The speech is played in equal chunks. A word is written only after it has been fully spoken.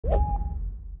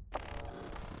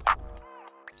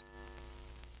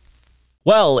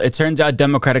Well, it turns out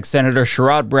Democratic Senator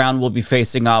Sherrod Brown will be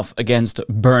facing off against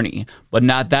Bernie, but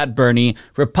not that Bernie,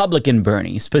 Republican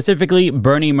Bernie, specifically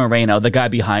Bernie Moreno, the guy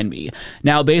behind me.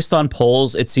 Now, based on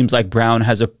polls, it seems like Brown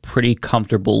has a pretty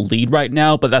comfortable lead right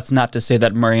now, but that's not to say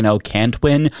that Moreno can't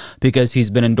win, because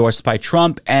he's been endorsed by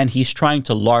Trump and he's trying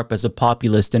to LARP as a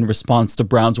populist in response to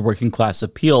Brown's working class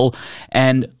appeal,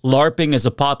 and LARPing as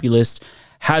a populist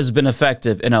has been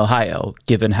effective in Ohio,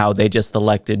 given how they just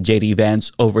elected J.D.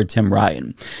 Vance over Tim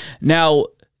Ryan. Now,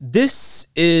 this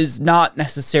is not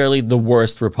necessarily the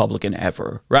worst Republican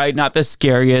ever, right? Not the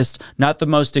scariest, not the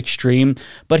most extreme,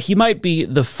 but he might be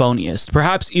the phoniest,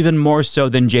 perhaps even more so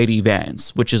than J.D.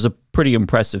 Vance, which is a pretty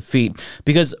impressive feat,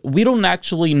 because we don't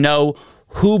actually know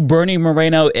who Bernie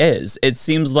Moreno is. It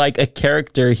seems like a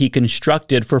character he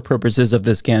constructed for purposes of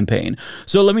this campaign.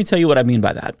 So let me tell you what I mean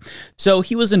by that. So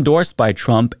he was endorsed by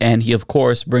Trump, and he, of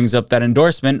course, brings up that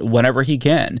endorsement whenever he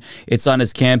can. It's on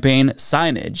his campaign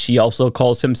signage. He also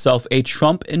calls himself a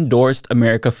Trump-endorsed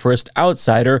America First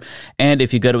outsider, and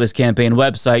if you go to his campaign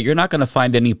website, you're not going to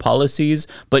find any policies,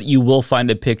 but you will find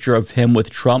a picture of him with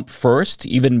Trump first,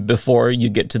 even before you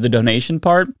get to the donation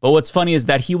part. But what's funny is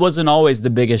that he wasn't always the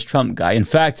biggest Trump guy. In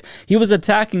fact, he was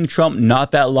attacking Trump not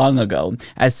that long ago.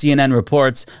 As CNN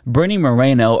reports, Bernie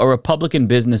Moreno, a Republican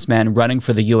businessman running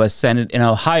for the U.S. Senate in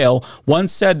Ohio,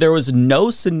 once said there was no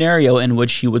scenario in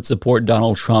which he would support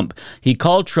Donald Trump. He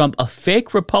called Trump a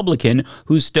fake Republican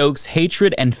who stokes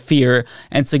hatred and fear,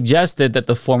 and suggested that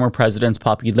the former president's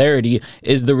popularity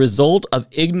is the result of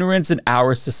ignorance in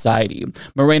our society.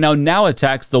 Moreno now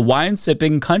attacks the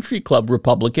wine-sipping country club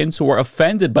Republicans who are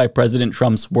offended by President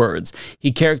Trump's words.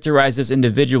 He characterizes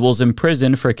individuals in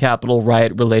prison for Capitol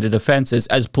riot-related offenses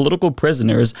as political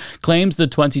prisoners, claims the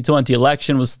 2020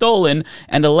 election was stolen,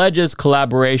 and alleges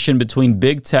collaboration between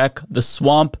big tech, the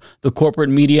swamp, the corporate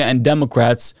media, and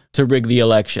Democrats to rig the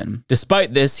election.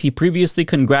 Despite this, he previously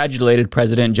congratulated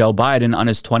President Joe Biden on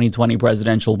his 2020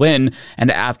 presidential win, and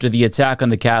after the attack on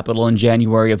the Capitol in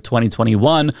January of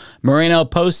 2021, Moreno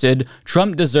posted,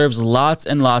 "Trump deserves lots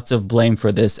and lots of blame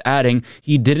for this," adding,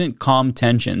 "He didn't calm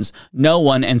tensions. No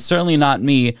one, and certainly not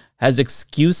me, has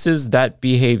excuses that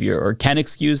behavior," or can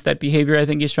excuse that behavior, I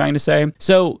think he's trying to say.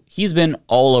 So he's been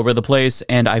all over the place,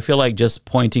 and I feel like just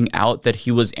pointing out that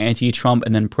he was anti-Trump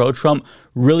and then pro-Trump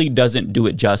really doesn't do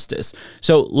it justice.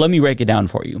 So let me break it down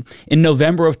for you. In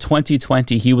November of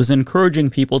 2020, he was encouraging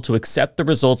people to accept the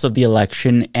results of the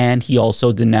election, and he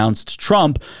also denounced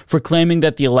Trump for claiming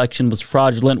that the election was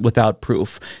fraudulent without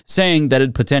proof, saying that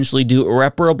it'd potentially do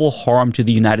irreparable harm to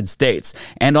the United States.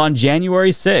 And on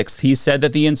January 6th, he said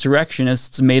that the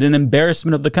insurrectionists made an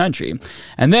embarrassment of the country.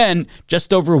 And then,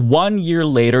 just over 1 year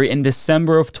later, in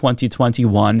December of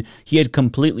 2021, he had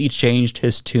completely changed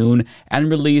his tune and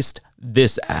released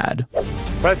this ad.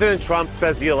 President Trump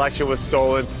says the election was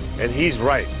stolen, and he's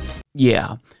right.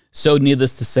 Yeah. So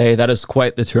needless to say, that is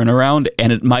quite the turnaround,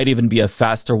 and it might even be a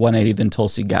faster 180 than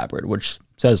Tulsi Gabbard, which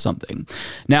says something.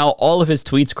 Now, all of his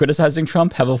tweets criticizing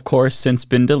Trump have, of course, since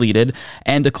been deleted,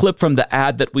 and a clip from the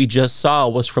ad that we just saw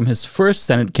was from his first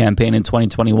Senate campaign in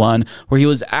 2021, where he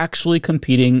was actually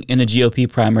competing in a GOP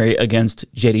primary against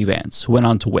J.D. Vance, who went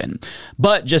on to win.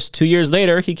 But just 2 years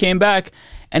later, he came back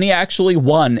and he actually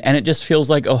won, and it just feels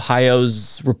like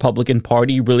Ohio's Republican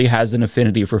Party really has an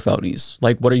affinity for phonies.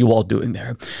 Like, what are you all doing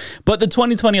there? But the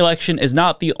 2020 election is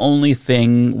not the only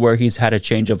thing where he's had a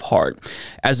change of heart.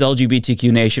 As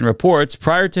LGBTQ Nation reports,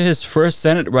 prior to his first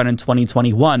Senate run in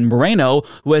 2021, Moreno,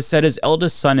 who has said his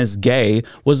eldest son is gay,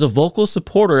 was a vocal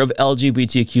supporter of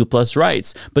LGBTQ+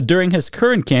 rights. But during his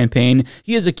current campaign,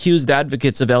 he has accused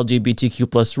advocates of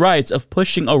LGBTQ+ rights of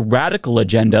pushing a radical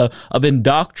agenda of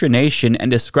indoctrination and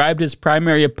described his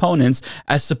primary opponents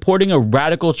as supporting a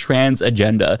radical trans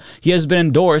agenda. He has been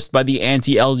endorsed by the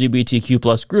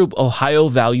anti-LGBTQ+ group Ohio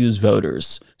Values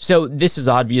Voters. So this is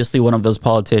obviously one of those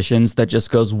politicians that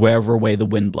just goes wherever way the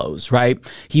wind blows, right?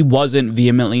 He wasn't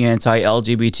vehemently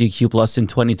anti-LGBTQ+ in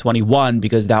 2021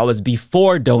 because that was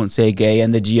before Don't Say Gay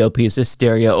and the GOP's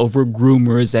hysteria over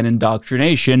groomers and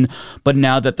indoctrination. But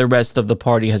now that the rest of the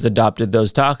party has adopted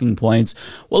those talking points,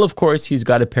 well, of course, he's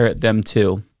got to parrot them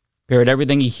too. Parrot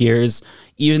everything he hears,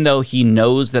 even though he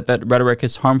knows that that rhetoric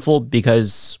is harmful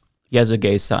because he has a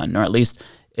gay son, or at least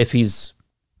if he's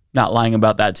not lying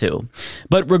about that too.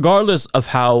 But regardless of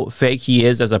how fake he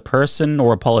is as a person,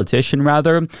 or a politician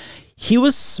rather, he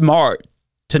was smart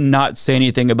to not say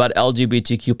anything about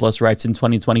LGBTQ plus rights in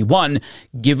 2021,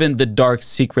 given the dark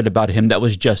secret about him that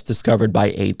was just discovered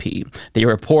by AP. They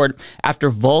report, after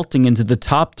vaulting into the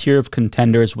top tier of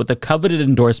contenders with a coveted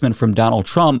endorsement from Donald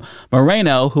Trump,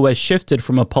 Moreno, who has shifted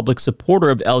from a public supporter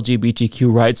of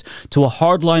LGBTQ rights to a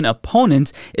hardline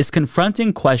opponent, is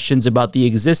confronting questions about the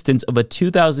existence of a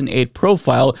 2008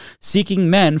 profile seeking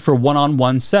men for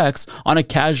one-on-one sex on a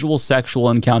casual sexual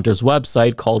encounters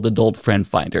website called Adult Friend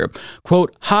Finder.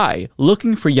 Quote, "Hi,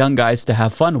 looking for young guys to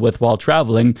have fun with while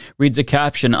traveling," reads a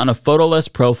caption on a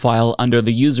photoless profile under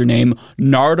the username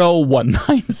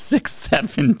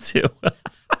Nardo19672.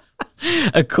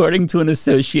 According to an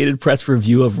Associated Press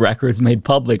review of records made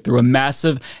public through a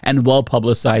massive and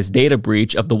well-publicized data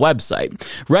breach of the website.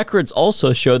 Records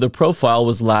also show the profile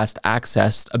was last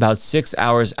accessed about 6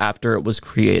 hours after it was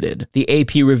created. The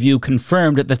AP review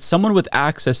confirmed that someone with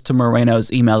access to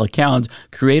Moreno's email account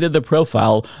created the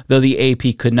profile, though the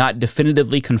AP could not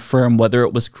definitively confirm whether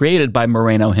it was created by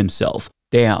Moreno himself.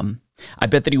 Damn. I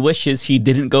bet that he wishes he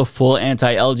didn't go full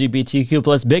anti-LGBTQ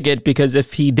plus bigot, because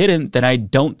if he didn't, then I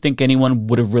don't think anyone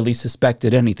would have really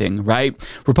suspected anything, right?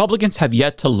 Republicans have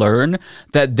yet to learn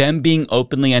that them being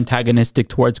openly antagonistic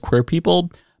towards queer people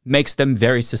makes them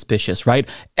very suspicious, right?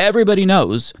 Everybody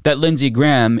knows that Lindsey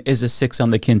Graham is a 6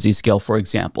 on the Kinsey scale, for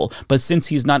example, but since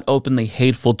he's not openly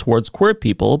hateful towards queer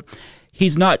people,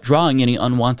 he's not drawing any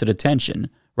unwanted attention.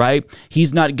 Right?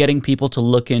 He's not getting people to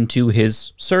look into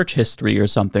his search history or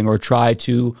something, or try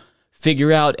to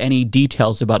figure out any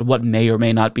details about what may or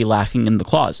may not be lacking in the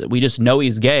closet. We just know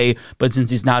he's gay, but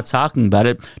since he's not talking about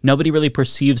it, nobody really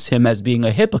perceives him as being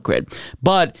a hypocrite.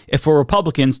 But if a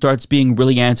Republican starts being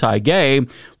really anti-gay,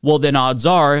 well, then odds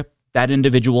are that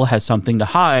individual has something to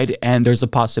hide, and there's a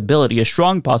possibility, a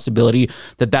strong possibility,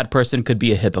 that that person could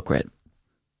be a hypocrite.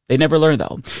 They never learn,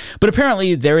 though. But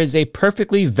apparently, there is a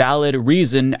perfectly valid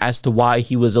reason as to why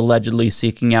he was allegedly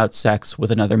seeking out sex with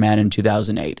another man in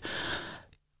 2008.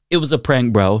 It was a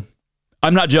prank, bro.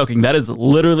 I'm not joking. That is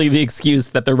literally the excuse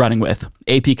that they're running with.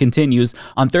 AP continues,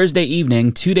 on Thursday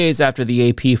evening, 2 days after the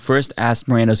AP first asked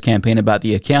Moreno's campaign about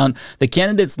the account, the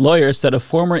candidate's lawyer said a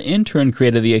former intern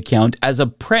created the account as a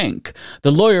prank.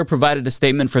 The lawyer provided a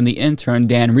statement from the intern,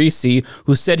 Dan Reese,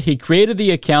 who said he created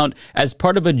the account as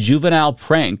part of a juvenile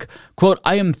prank. Quote,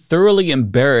 "I am thoroughly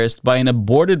embarrassed by an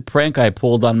aborted prank I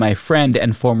pulled on my friend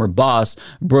and former boss,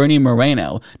 Bernie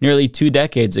Moreno, nearly 2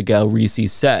 decades ago,"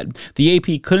 Reese said. The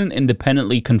AP couldn't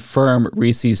independently confirm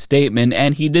Reese's statement,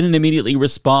 and he didn't immediately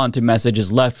respond to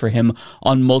messages left for him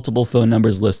on multiple phone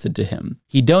numbers listed to him.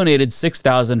 He donated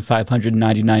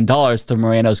 $6,599 to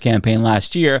Moreno's campaign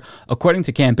last year, according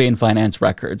to campaign finance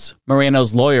records.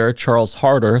 Moreno's lawyer, Charles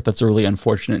Harder, that's a really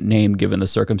unfortunate name given the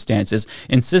circumstances,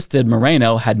 insisted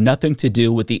Moreno had nothing to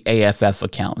do with the AFF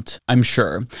account. I'm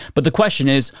sure. But the question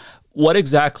is, what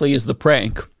exactly is the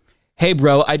prank? Hey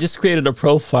bro, I just created a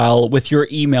profile with your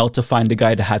email to find a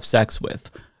guy to have sex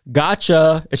with.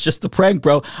 Gotcha. It's just a prank,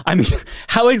 bro. I mean,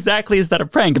 how exactly is that a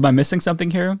prank? Am I missing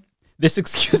something here? This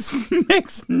excuse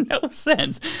makes no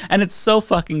sense. And it's so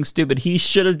fucking stupid. He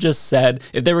should have just said,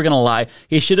 if they were going to lie,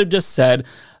 he should have just said,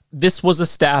 this was a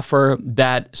staffer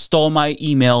that stole my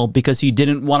email because he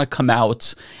didn't want to come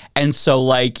out. And so,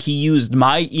 like, he used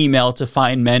my email to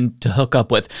find men to hook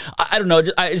up with. I don't know.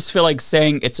 I just feel like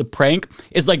saying it's a prank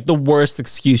is like the worst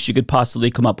excuse you could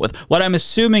possibly come up with. What I'm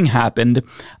assuming happened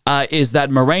is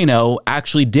that Moreno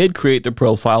actually did create the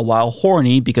profile while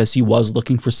horny because he was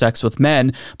looking for sex with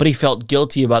men, but he felt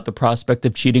guilty about the prospect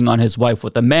of cheating on his wife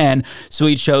with a man, so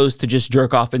he chose to just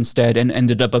jerk off instead and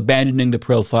ended up abandoning the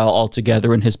profile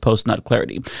altogether in his post-nut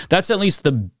clarity. That's at least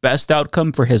the best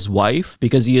outcome for his wife,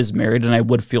 because he is married, and I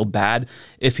would feel bad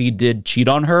if he did cheat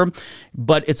on her.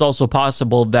 But it's also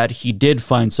possible that he did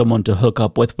find someone to hook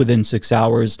up with within 6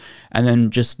 hours and then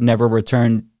just never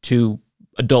returned to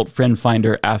Adult Friend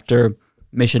Finder after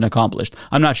mission accomplished.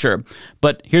 I'm not sure.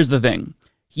 But here's the thing.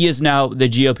 He is now the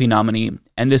GOP nominee,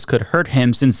 and this could hurt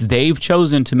him since they've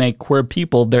chosen to make queer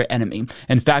people their enemy.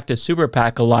 In fact, a super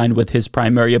PAC aligned with his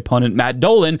primary opponent, Matt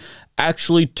Dolan,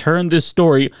 actually turned this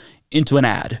story into an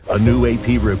ad. A new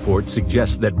AP report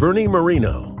suggests that Bernie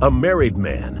Moreno, a married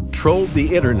man, trolled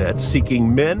the internet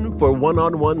seeking men for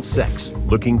one-on-one sex,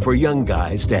 looking for young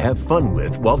guys to have fun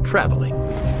with while traveling.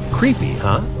 Creepy,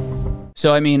 huh?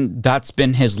 So, I mean, that's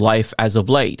been his life as of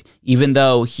late. Even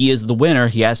though he is the winner,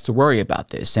 he has to worry about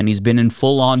this, and he's been in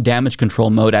full-on damage control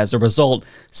mode as a result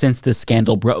since this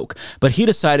scandal broke. But he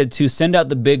decided to send out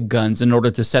the big guns in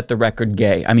order to set the record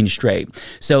straight.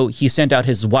 So he sent out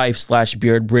his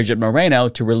wife/beard Bridget Moreno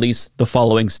to release the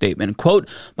following statement, quote,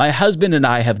 "My husband and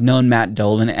I have known Matt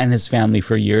Dolan and his family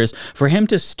for years. For him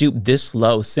to stoop this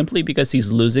low simply because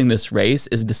he's losing this race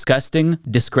is disgusting,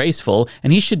 disgraceful,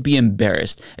 and he should be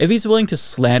embarrassed. If he's willing to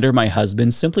slander my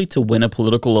husband simply to win a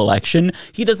political election,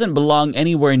 he doesn't belong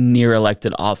anywhere near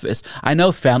elected office. I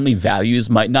know family values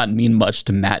might not mean much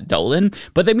to Matt Dolan,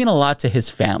 but they mean a lot to his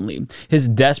family. His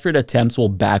desperate attempts will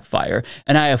backfire,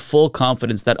 and I have full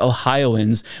confidence that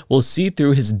Ohioans will see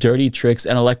through his dirty tricks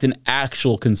and elect an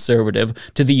actual conservative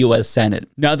to the U.S. Senate."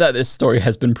 Now that this story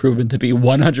has been proven to be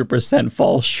 100%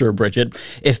 false, sure, Bridget,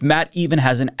 if Matt even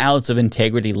has an ounce of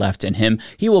integrity left in him,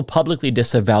 he will publicly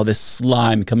disavow this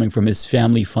slime coming from his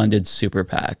family-funded super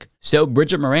PAC. So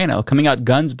Bridget Moreno coming out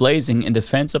guns blazing in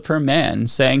defense of her man,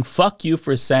 saying, "Fuck you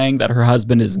for saying that her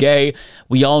husband is gay.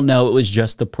 We all know it was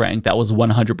just a prank. That was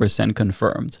 100%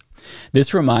 confirmed."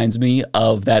 This reminds me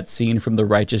of that scene from The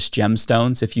Righteous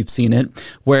Gemstones, if you've seen it,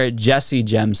 where Jesse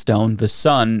Gemstone, the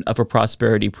son of a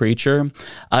prosperity preacher,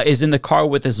 is in the car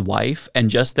with his wife, and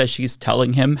just as she's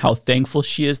telling him how thankful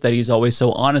she is that he's always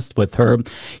so honest with her,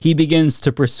 he begins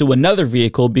to pursue another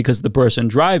vehicle because the person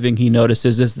driving, he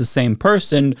notices, is the same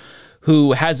person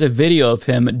who has a video of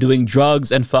him doing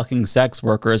drugs and fucking sex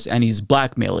workers, and he's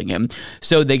blackmailing him.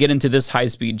 So they get into this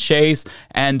high-speed chase,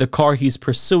 and the car he's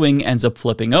pursuing ends up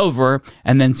flipping over,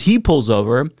 and then he pulls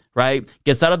over, right,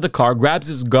 gets out of the car, grabs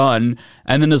his gun,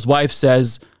 and then his wife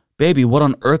says, "Baby, what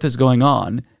on earth is going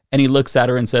on?" And he looks at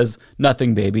her and says,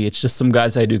 "Nothing, baby. It's just some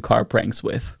guys I do car pranks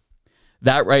with."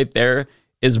 That right there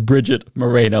is Bridget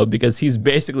Moreno, because he's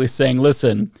basically saying,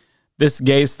 listen, this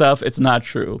gay stuff, it's not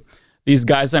true. These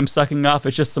guys I'm sucking off,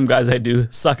 it's just some guys I do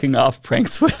sucking off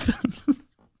pranks with.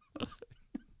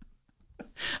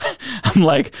 I'm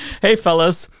like, hey,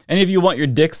 fellas, any of you want your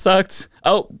dick sucked?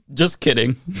 Oh, just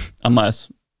kidding.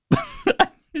 Unless.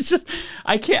 It's just,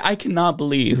 I cannot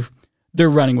believe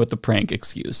they're running with the prank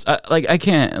excuse. I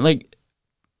can't. Like,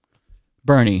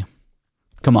 Bernie,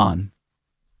 come on.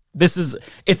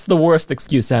 It's the worst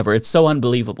excuse ever. It's so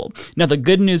unbelievable. Now, the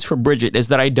good news for Bridget is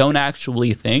that I don't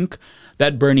actually think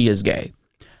that Bernie is gay.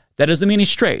 That doesn't mean he's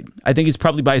straight. I think he's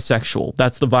probably bisexual.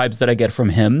 That's the vibes that I get from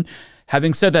him.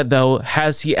 Having said that, though,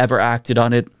 has he ever acted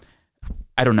on it?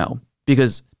 I don't know.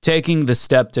 Because taking the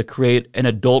step to create an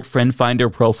adult friend finder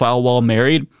profile while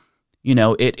married, you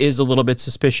know, it is a little bit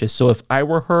suspicious. So if I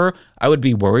were her, I would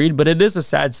be worried. But it is a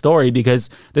sad story because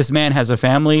this man has a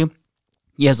family.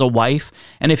 He has a wife,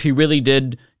 and if he really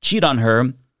did cheat on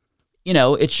her, you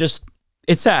know, it's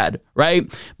sad,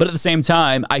 right? But at the same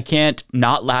time, I can't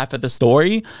not laugh at the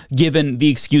story, given the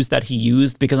excuse that he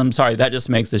used, because I'm sorry, that just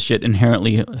makes this shit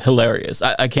inherently hilarious.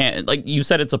 I can't, like, you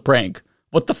said it's a prank.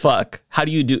 What the fuck? How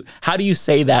do you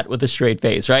say that with a straight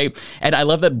face, right? And I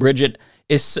love that Bridget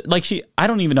is like, I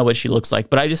don't even know what she looks like,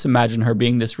 but I just imagine her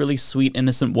being this really sweet,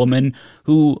 innocent woman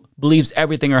who believes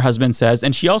everything her husband says.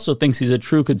 And she also thinks he's a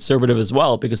true conservative as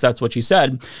well, because that's what she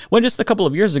said when just a couple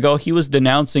of years ago, he was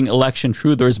denouncing election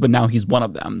truthers, but now he's one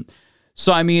of them.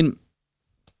 So, I mean,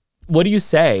 what do you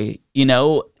say? You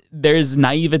know, there's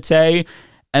naivete,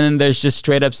 and then there's just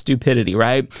straight up stupidity,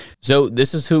 right? So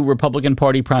this is who Republican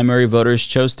Party primary voters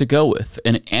chose to go with.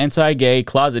 An anti-gay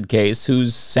closet case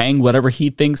who's saying whatever he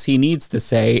thinks he needs to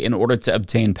say in order to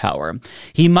obtain power.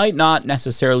 He might not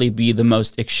necessarily be the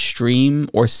most extreme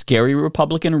or scary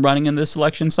Republican running in this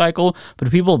election cycle, but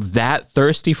people that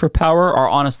thirsty for power are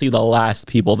honestly the last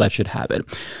people that should have it.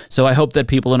 So I hope that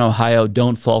people in Ohio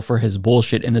don't fall for his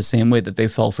bullshit in the same way that they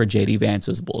fell for JD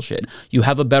Vance's bullshit. You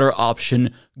have a better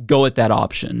option, go with that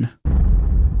option.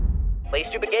 Play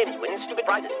stupid games, win stupid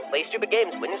prizes. Play stupid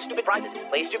games, win stupid prizes.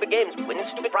 Play stupid games, win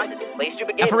stupid prizes. Play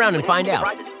stupid games. F around and find out.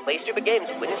 Play stupid games,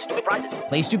 win stupid prizes.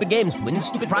 Play stupid games, win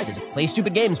stupid prizes. Play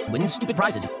stupid games, win stupid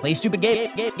prizes. Play stupid game.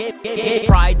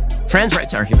 Pride. Trans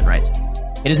rights are human rights.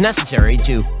 It is necessary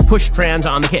to push trans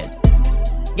on the kids.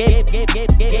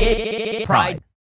 Pride.